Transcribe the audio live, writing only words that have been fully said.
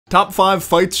Top 5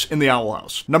 fights in the Owl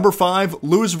House. Number 5,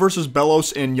 Luz versus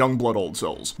Belos in Youngblood Old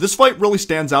Souls. This fight really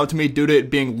stands out to me due to it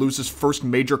being Luz's first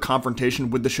major confrontation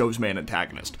with the show's main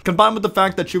antagonist, combined with the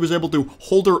fact that she was able to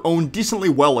hold her own decently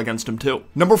well against him too.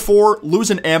 Number 4, Luz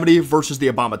and Amity versus the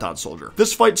Abomaton Soldier.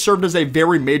 This fight served as a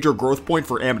very major growth point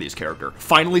for Amity's character,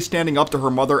 finally standing up to her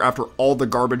mother after all the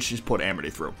garbage she's put Amity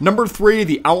through. Number 3,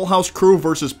 the Owl House crew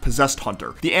versus Possessed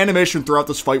Hunter. The animation throughout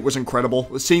this fight was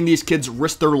incredible. Seeing these kids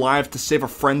risk their lives to save a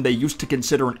friend they used to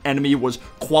consider an enemy was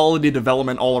quality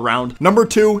development all around. Number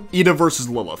 2, Ida versus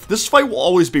Lilith. This fight will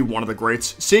always be one of the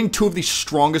greats. Seeing two of the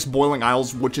strongest Boiling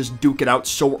Isles witches duke it out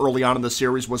so early on in the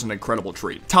series was an incredible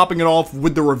treat, topping it off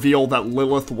with the reveal that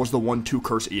Lilith was the one to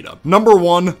curse Ida. Number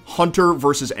 1, Hunter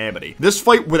versus Amity. This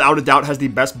fight without a doubt has the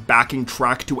best backing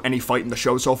track to any fight in the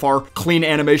show so far. Clean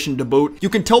animation to boot. You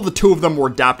can tell the two of them were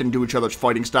adapting to each other's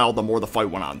fighting style the more the fight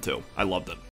went on too. I loved it.